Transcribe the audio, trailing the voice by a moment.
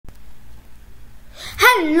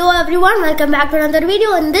Hello everyone, welcome back to another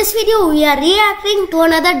video. In this video we are reacting to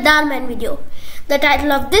another Darman video. The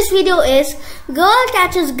title of this video is Girl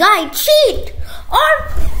Catches Guy Cheat on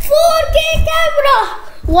 4K camera.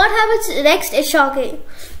 What happens next is shocking.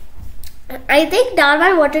 I think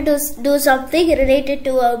Darman wanted to do something related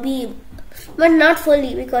to a meme, but not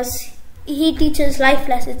fully because he teaches life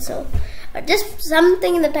lessons, so just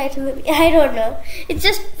something in the title maybe. I don't know. It's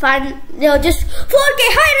just fun. Just 4K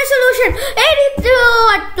high resolution,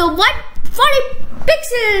 140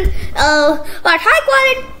 pixel, but high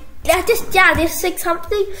quality. There's like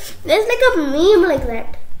something. There's like a meme like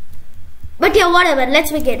that. But yeah, whatever. Let's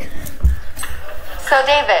begin. So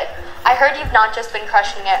David, I heard you've not just been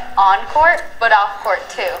crushing it on court, but off court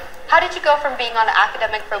too. How did you go from being on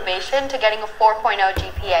academic probation to getting a 4.0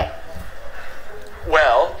 GPA?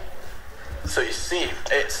 Well, so you see,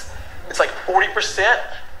 it's like 40%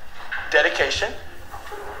 dedication,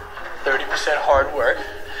 30% hard work,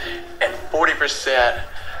 and 40%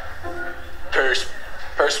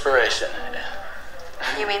 perspiration.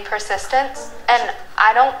 You mean persistence? And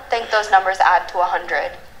I don't think those numbers add to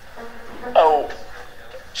 100. Oh,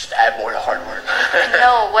 just add more to hard work.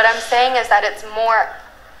 No, what I'm saying is that it's more...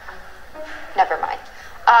 Never mind.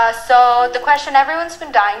 So the question everyone's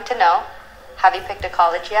been dying to know, have you picked a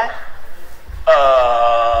college yet?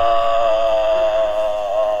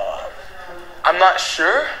 I'm not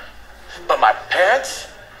sure, but my parents,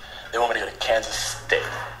 they want me to go to Kansas State.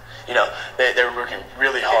 You know, they're working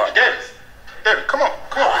really hard. David, come on.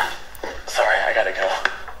 Sorry, I gotta go.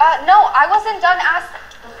 No, I wasn't done asking.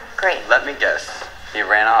 Great. Let me guess. He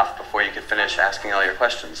ran off before you could finish asking all your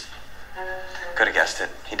questions. Could have guessed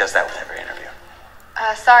it. He does that with every interview.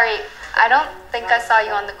 Sorry, I don't think I saw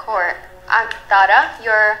you on the court. I'm Dada,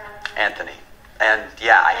 you're... Anthony. And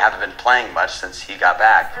yeah, I haven't been playing much since he got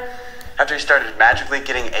back. After he started magically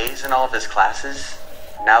getting A's in all of his classes,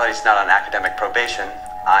 now that he's not on academic probation,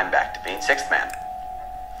 I'm back to being sixth man.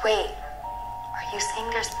 Wait, are you saying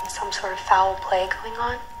there's been some sort of foul play going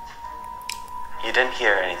on? You didn't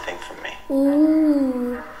hear anything from me.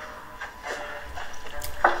 Ooh.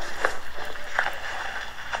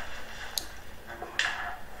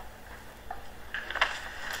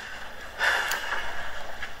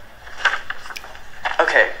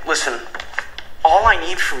 Okay, listen. All I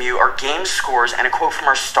need from you are game scores and a quote from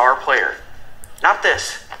our star player. Not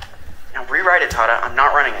this. Now rewrite it, Tata. I'm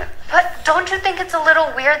not running it. But don't you think it's a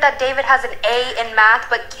little weird that David has an A in math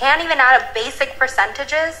but can't even add up basic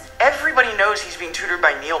percentages? Everybody knows he's being tutored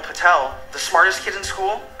by Neil Patel, the smartest kid in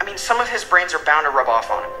school. I mean, some of his brains are bound to rub off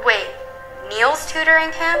on him. Wait, Neil's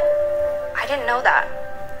tutoring him? I didn't know that.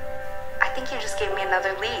 I think you just gave me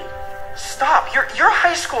another lead. Stop. You're a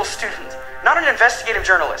high school student, not an investigative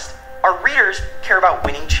journalist. Our readers care about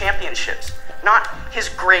winning championships, not his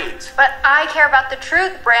grades. But I care about the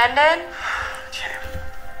truth, Brandon. Okay.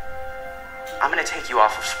 I'm gonna take you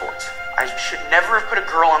off of sports. I should never have put a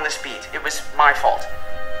girl on this beat. It was my fault.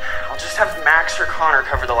 I'll just have Max or Connor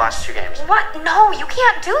cover the last two games. What? No, you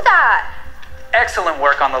can't do that. Excellent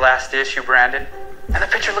work on the last issue, Brandon. And the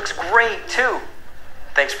picture looks great, too.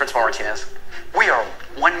 Thanks, Principal Martinez. We are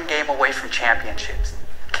one game away from championships.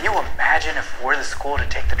 Can you imagine if we're the school to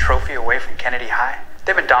take the trophy away from Kennedy High?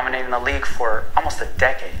 They've been dominating the league for almost a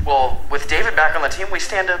decade. Well, with David back on the team, we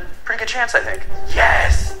stand a pretty good chance, I think.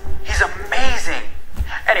 Yes! He's amazing!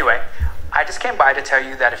 Anyway, I just came by to tell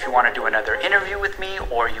you that if you want to do another interview with me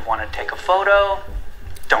or you want to take a photo,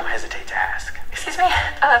 don't hesitate to ask. Excuse me,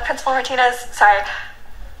 Principal Martinez, sorry.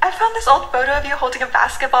 I found this old photo of you holding a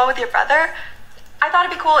basketball with your brother. I thought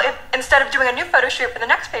it'd be cool if, instead of doing a new photo shoot for the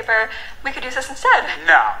next paper, we could use this instead.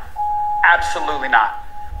 No, absolutely not.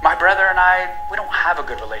 My brother and I, we don't have a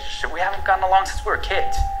good relationship. We haven't gotten along since we were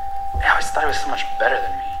kids. I always thought he was so much better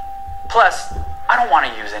than me. Plus, I don't want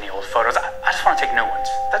to use any old photos. I just want to take new ones.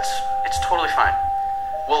 It's totally fine.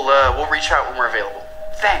 We'll reach out when we're available.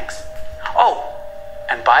 Thanks. Oh,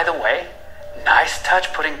 and by the way, nice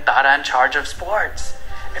touch putting Tata in charge of sports.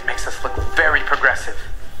 It makes us look very progressive.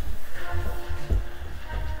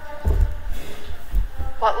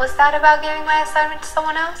 What was that about giving my assignment to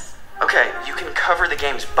someone else? Okay, you can cover the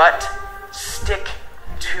games, but stick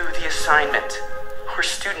to the assignment. We're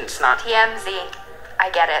students, not... TMZ.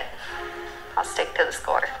 I get it. I'll stick to the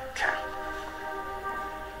score. Okay.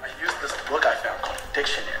 I used this book I found called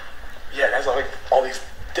Dictionary. Yeah, it has like all these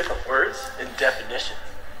different words and definitions.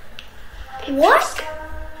 What?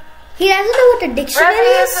 He doesn't know what a dictionary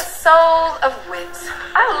Revy is is? the soul of wits.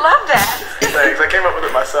 I love that. Thanks, I came up with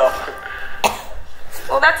it myself.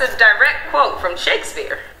 Well, that's a direct quote from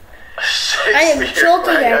Shakespeare. Shakespeare. I am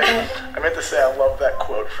joking right now. I meant to say I love that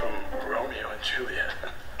quote from Romeo and Juliet.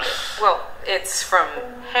 Well, It's from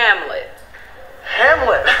Hamlet.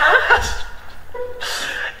 Hamlet.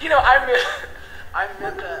 You know, I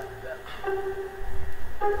meant that.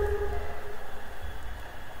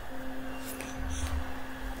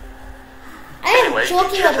 I am Anyway, joking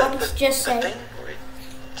you hear about what he just said. thing?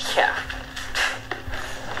 Yeah.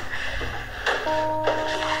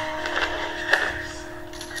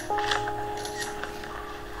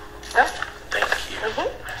 Thank you.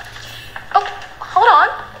 Oh, hold on.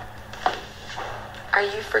 Are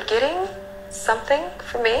you forgetting something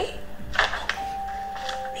for me?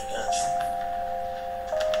 Yes.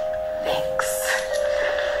 Thanks.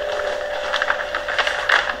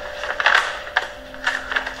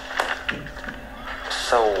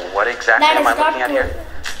 So what exactly That am I is not looking at true. here?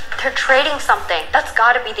 They're trading something. That's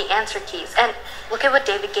gotta be the answer keys. And look at what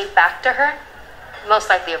David gave back to her. Most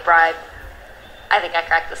likely a bribe. I think I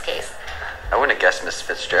cracked this case. I wouldn't have guessed Miss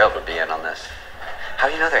Fitzgerald would be in on this. How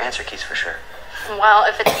do you know their answer keys for sure? Well,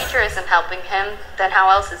 if a teacher isn't helping him, then how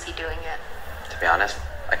else is he doing it? To be honest,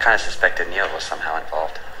 I kind of suspected Neil was somehow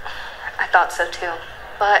involved. I thought so too.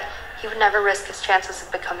 But he would never risk his chances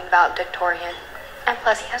of becoming valedictorian. And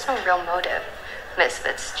plus, he has no real motive. Miss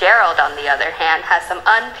Fitzgerald, on the other hand, has some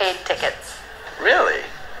unpaid tickets. Really?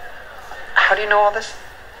 How do you know all this?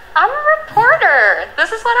 I'm a reporter.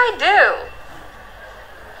 This is what I do.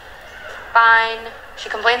 Fine. She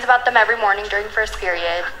complains about them every morning during first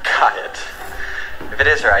period. Got it. If it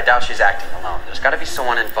is her, I doubt she's acting alone. There's got to be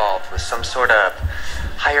someone involved with some sort of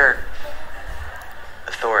higher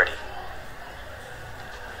authority.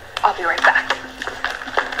 I'll be right back.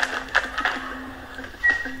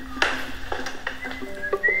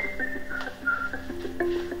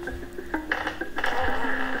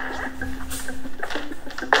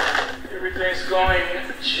 Everything's going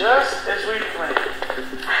just as we planned.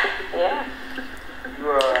 Yeah.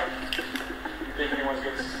 You think anyone's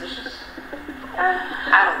getting suspicious?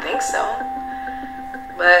 I don't think so.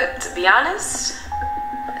 But to be honest,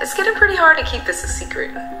 it's getting pretty hard to keep this a secret.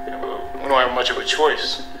 We don't have much of a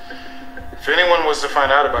choice. If anyone was to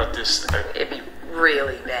find out about this, It'd be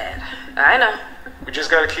really bad. I know. we just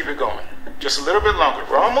gotta keep it going. Just a little bit longer.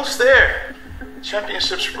 We're almost there.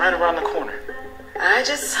 Championship's right around the corner. I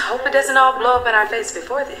just hope it doesn't all blow up in our face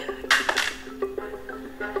before then.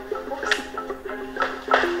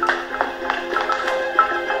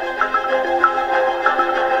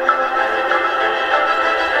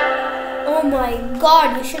 Oh my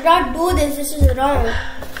god, you should not do this. This is wrong.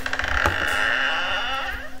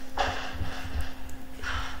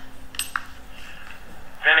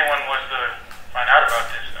 If anyone was to find out about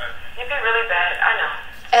this, It'd be really bad, I know.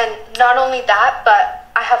 And not only that, but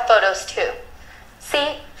I have photos too.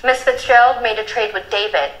 See, Miss Fitzgerald made a trade with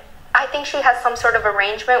David. I think she has some sort of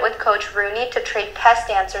arrangement with Coach Rooney to trade test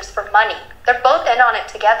answers for money. They're both in on it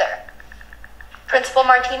together. Principal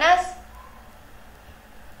Martinez?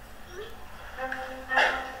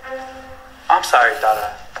 I'm sorry,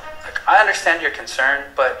 Dada. Like, I understand your concern,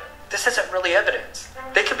 but this isn't really evidence.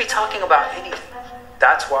 They could be talking about anything.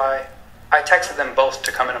 That's why I texted them both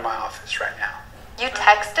to come into my office right now. You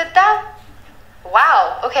texted them?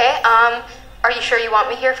 Wow, okay, are you sure you want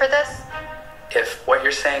me here for this? If what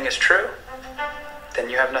you're saying is true, then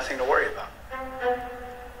you have nothing to worry about.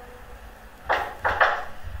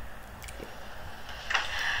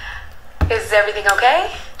 Is everything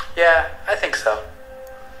okay? Yeah, I think so.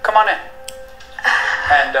 Come on in.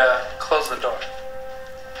 And close the door.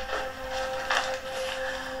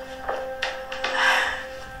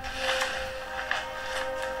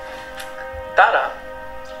 Dada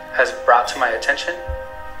has brought to my attention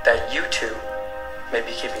that you two may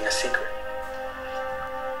be keeping a secret.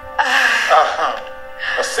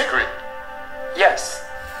 a secret. Yes,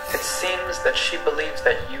 it seems that she believes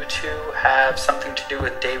that you two have something to do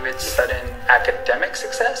with David's sudden academic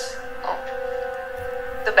success.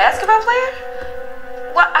 The basketball player?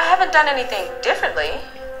 Well, I haven't done anything differently.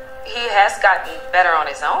 He has gotten better on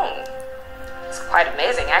his own. It's quite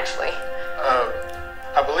amazing, actually.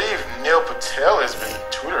 I believe Neil Patel has been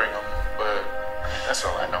tutoring him, but that's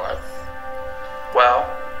all I know. Well,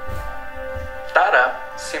 Dada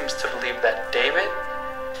seems to believe that David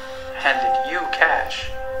handed you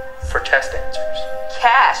cash for test answers.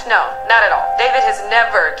 Cash? No, not at all. David has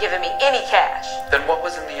never given me any cash. Then what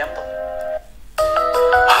was in the envelope?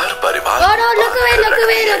 Oh no, look away, don't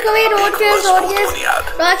yes.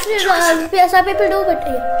 No, actually, some people do, but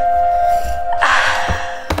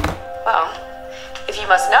Well, if you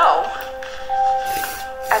must know,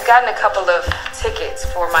 I've gotten a couple of tickets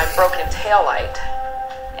for my broken taillight.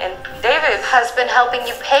 And David Has been helping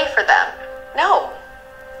you pay for them. No.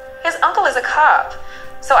 His uncle is a cop.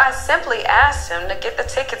 So I simply asked him to get the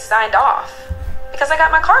ticket signed off because I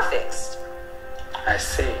got my car fixed. I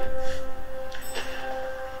see.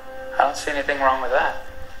 I don't see anything wrong with that.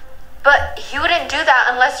 But he wouldn't do that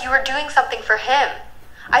unless you were doing something for him.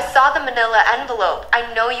 I saw the manila envelope.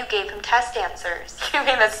 I know you gave him test answers. You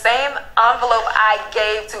mean the same envelope I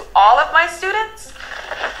gave to all of my students?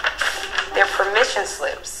 They're permission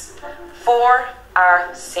slips for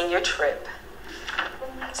our senior trip.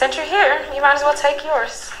 Since you're here, you might as well take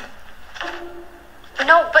yours.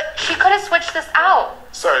 No, but she could have switched this out.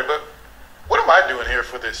 Sorry, but what am I doing here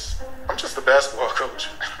for this? I'm just a basketball coach.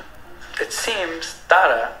 It seems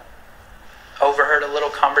Dara overheard a little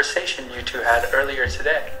conversation you two had earlier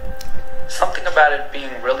today. Something about it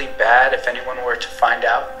being really bad if anyone were to find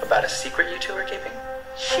out about a secret you two were keeping.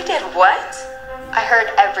 She did what? I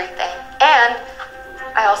heard everything. And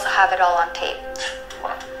I also have it all on tape.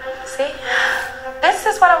 See? This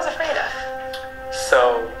is what I was afraid of.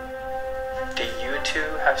 So, do you two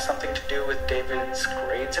have something to do with David's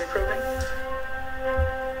grades improving?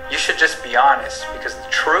 You should just be honest, because the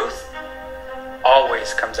truth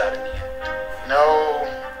always comes out in the end.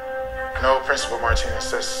 No, Principal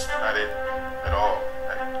Martinez, that's not it at all.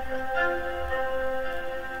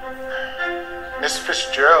 Miss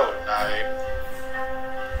Fitzgerald and I,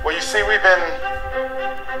 well, you see, we've been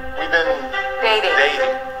dating,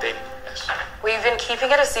 yes. We've been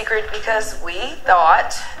keeping it a secret because we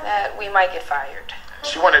thought that we might get fired.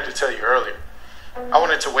 She wanted to tell you earlier. I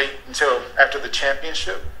wanted to wait until after the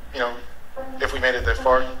championship, if we made it that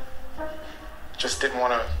far. Just didn't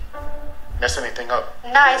want to mess anything up.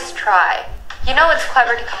 Nice try. You know it's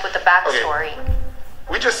clever to come with the backstory. Okay.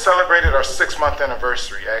 We just celebrated our 6-month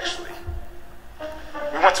anniversary, actually.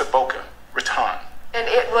 We went to Boca Raton. And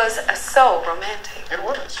it was so romantic. It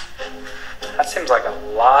was. That seems like a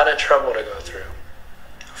lot of trouble to go through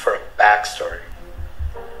for a backstory.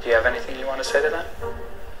 Do you have anything you want to say to that?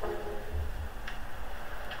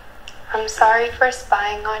 I'm sorry for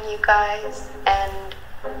spying on you guys and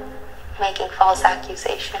making false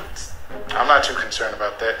accusations. I'm not too concerned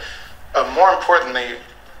about that. More importantly,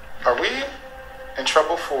 are we in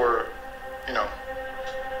trouble for,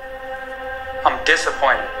 I'm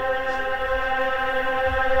disappointed.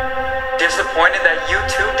 Disappointed that you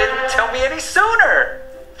two didn't tell me any sooner.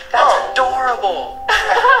 That's adorable.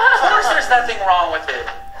 Of course there's nothing wrong with it.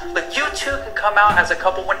 Like, you two can come out as a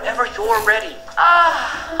couple whenever you're ready.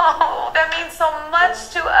 Oh, that means so much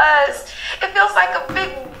to us. It feels like a big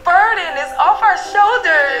burden is off our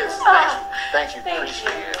shoulders. Thank you.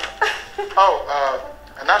 Appreciate it.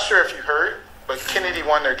 I'm not sure if you heard, but Kennedy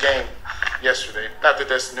won their game yesterday. Not that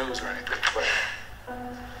that's news or anything, but...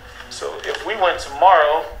 So if we win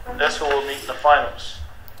tomorrow, that's who we'll meet in the finals.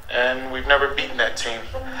 And we've never beaten that team.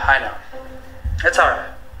 I know. It's alright.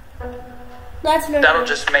 That'll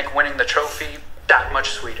just make winning the trophy that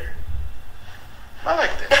much sweeter. I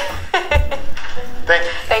like that. Thank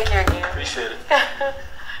you. Thank you again. Appreciate it.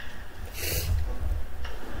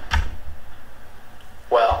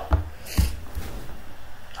 Well,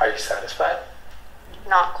 are you satisfied?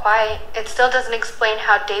 Not quite. It still doesn't explain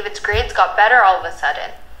how David's grades got better all of a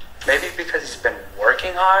sudden. Maybe because he's been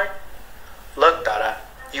working hard? Look, Dada,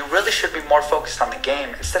 you really should be more focused on the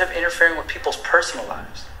game instead of interfering with people's personal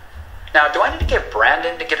lives. Now, do I need to get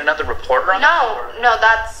Brandon to get another reporter on? No,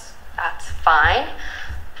 that's fine.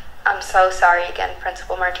 I'm so sorry again,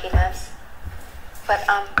 Principal Martinez. But,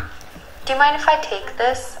 do you mind if I take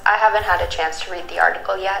this? I haven't had a chance to read the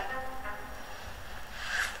article yet.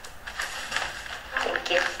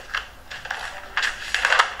 Thank you.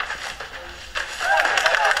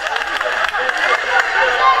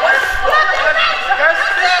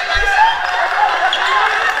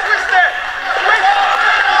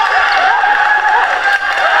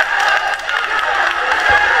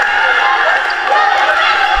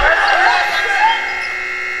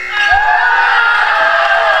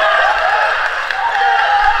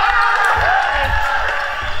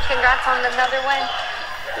 Congrats on another win.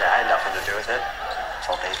 Yeah, I had nothing to do with it. It's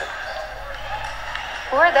all David.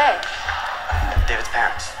 Who are they? David's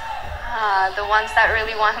parents. The ones that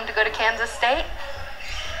really want him to go to Kansas State?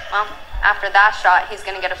 Well, after that shot, he's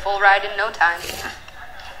gonna get a full ride in no time.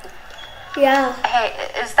 Yeah. Hey,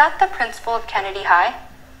 is that the principal of Kennedy High?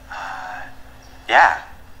 Yeah.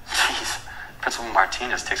 Jeez. Principal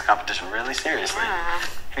Martinez takes competition really seriously.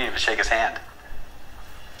 He didn't even shake his hand.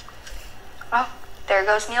 Oh, there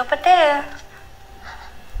goes Neil Patel.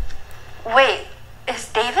 Wait, is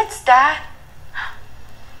David's dad?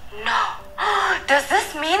 No. Does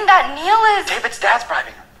this mean that Neil is... David's dad's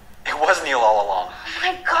bribing him. It was Neil all along. Oh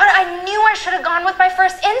my God, I knew I should have gone with my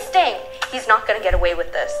first instinct. He's not gonna get away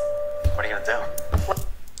with this. What are you gonna do?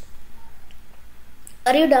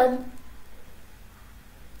 Are you dumb?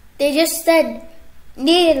 They just said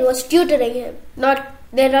Neil was tutoring him.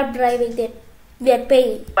 They're not bribing, they're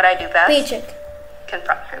paying. What I do best? Paycheck.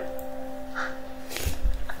 Confront him.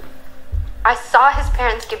 I saw his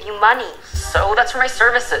parents give you money. So that's for my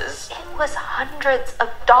services. It was hundreds of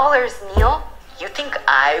dollars, Neil. You think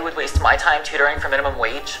I would waste my time tutoring for minimum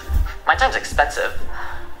wage? My time's expensive.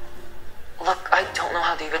 Look, I don't know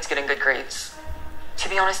how David's getting good grades. To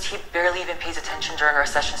be honest, he barely even pays attention during our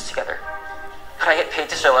sessions together. But I get paid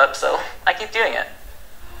to show up, so I keep doing it.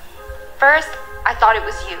 First, I thought it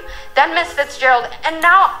was you. Then Miss Fitzgerald, and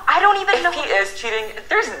now I don't even know. If he is cheating,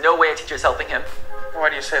 there's no way a teacher's helping him. Why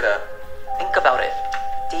do you say that? Think about it.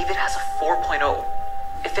 David has a 4.0.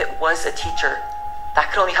 If it was a teacher, that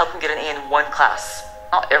could only help him get an A in one class,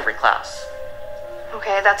 not every class.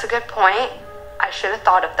 Okay, that's a good point. I should have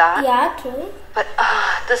thought of that. Yeah, true. But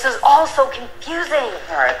this is all so confusing.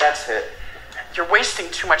 Alright, that's it. You're wasting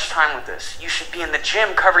too much time with this. You should be in the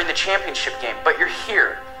gym covering the championship game, but you're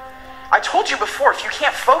here. I told you before, if you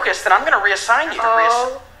can't focus, then I'm going to reassign you.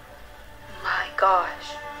 Oh my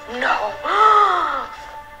gosh. No.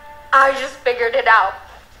 I just figured it out.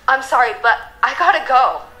 I'm sorry, but I gotta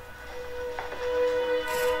go.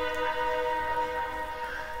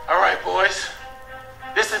 All right, boys.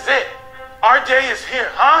 This is it. Our day is here,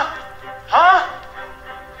 huh?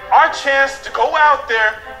 Our chance to go out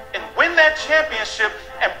there and win that championship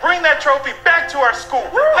and bring that trophy back to our school.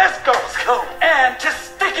 Let's go. Let's go. And to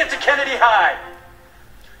stick it to Kennedy High.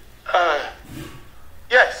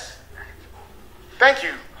 Yes. Thank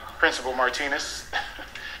you, Principal Martinez.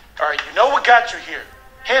 All right, you know what got you here.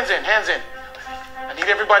 Hands in, hands in. I need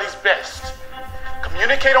everybody's best.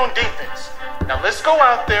 Communicate on defense. Now let's go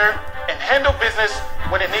out there and handle business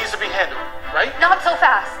when it needs to be handled, right? Not so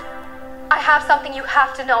fast. I have something you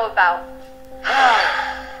have to know about.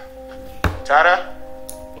 Tada,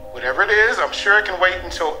 whatever it is, I'm sure it can wait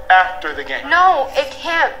until after the game. No, it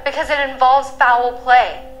can't because it involves foul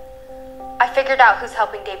play. I figured out who's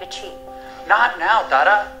helping David cheat. Not now,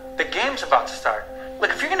 Dada. The game's about to start. Look,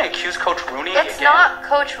 if you're going to accuse Coach Rooney It's again... not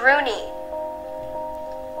Coach Rooney.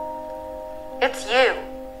 It's you.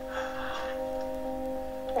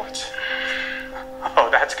 What? Oh,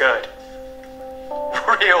 that's good.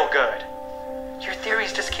 Real good. Your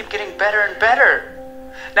theories just keep getting better and better.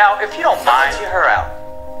 Now, if you don't mind... See her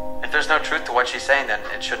out. If there's no truth to what she's saying, then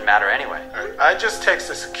it shouldn't matter anyway. I just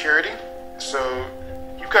texted security, so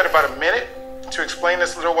you've got about a minute to explain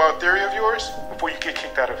this little wild theory of yours before you get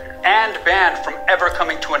kicked out of here. And banned from ever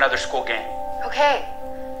coming to another school game. Okay.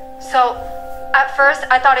 So, at first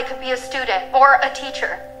I thought it could be a student or a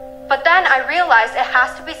teacher. But then I realized it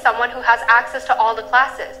has to be someone who has access to all the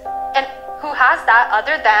classes. And who has that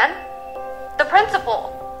other than the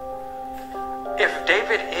principal? If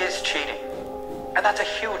David is cheating, and that's a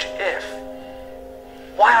huge if,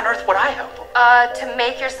 why on earth would I help him? To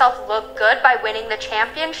make yourself look good by winning the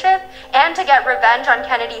championship and to get revenge on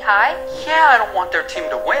Kennedy High? Yeah, I don't want their team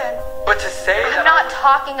to win, but to say I'm not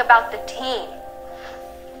talking about the team.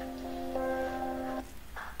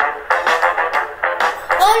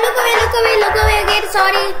 Oh, look away again.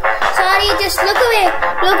 Sorry, just look away.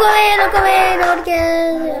 Don't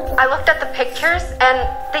care. I looked at the pictures and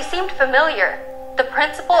they seemed familiar. The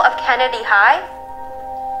principal of Kennedy High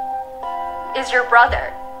is your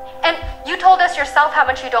brother. And you told us yourself how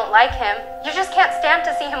much you don't like him. You just can't stand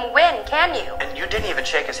to see him win, can you? And you didn't even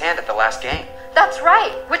shake his hand at the last game. That's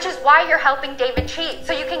right, which is why you're helping David cheat,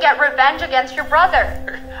 so you can get revenge against your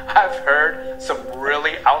brother. I've heard some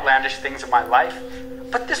really outlandish things in my life,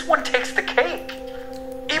 but this one takes the cake.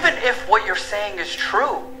 Even if what you're saying is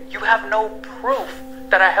true, you have no proof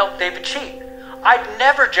that I helped David cheat. I'd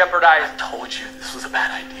never jeopardize... I told you this was a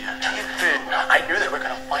bad idea. I knew they were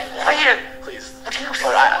going to find one. Please. What are you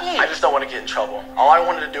Look, I just don't want to get in trouble. All I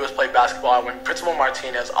wanted to do was play basketball, and when Principal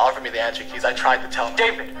Martinez offered me the entry keys, I tried to tell him.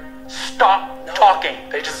 David, stop talking.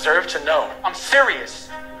 They deserve to know. I'm serious.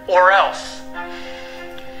 Or else.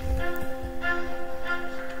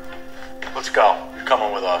 Let's go. You're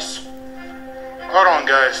coming with us. Hold on,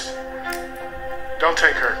 guys. Don't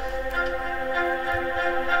take her.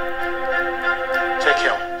 Take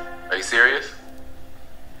him. Are you serious?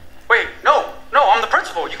 Wait, no, I'm the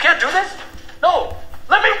principal. You can't do this. No,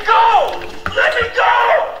 let me go! Let me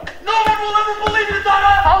go! No one will ever believe it,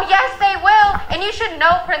 Donna! Oh, yes, they will. And you should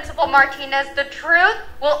know, Principal Martinez, the truth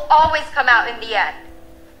will always come out in the end.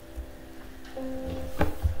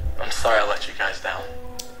 I'm sorry I let you guys down.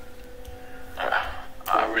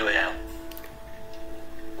 I really am.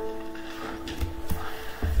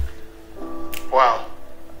 Wow.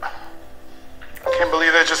 I can't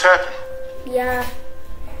believe that just happened. Yeah.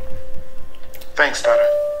 Thanks, Tata.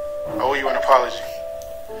 I owe you an apology.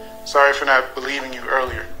 Sorry for not believing you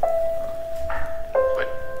earlier. But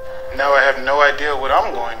now I have no idea what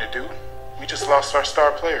I'm going to do. We just lost our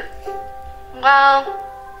star player. Well,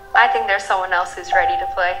 I think there's someone else who's ready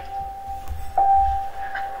to play.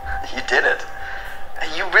 You did it.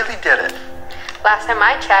 You really did it. Last time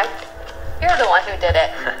I checked, you're the one who did it.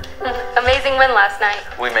 Amazing win last night.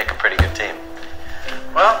 We make a pretty good team.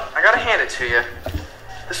 Well, I gotta hand it to you.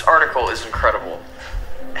 This article is incredible.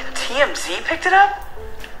 And TMZ picked it up?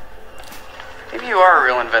 Maybe you are a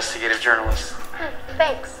real investigative journalist.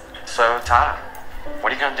 Thanks. So, Tata, what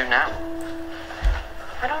are you gonna do now?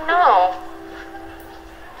 I don't know.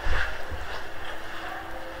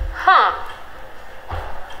 Huh.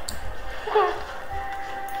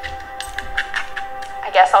 I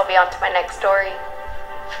guess I'll be on to my next story.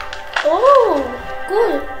 Oh,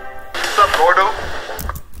 cool. What's up, Gordo?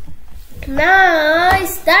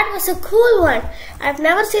 Nice. That was a cool one. I've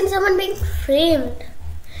never seen someone being framed.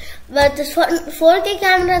 But this 4K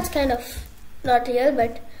camera is kind of not real,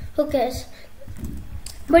 but who cares?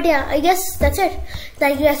 But yeah, I guess that's it.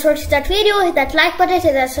 Thank you guys for watching that video. Hit that like button,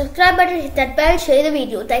 hit that subscribe button, hit that bell, share the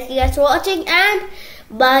video. Thank you guys for watching and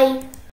bye.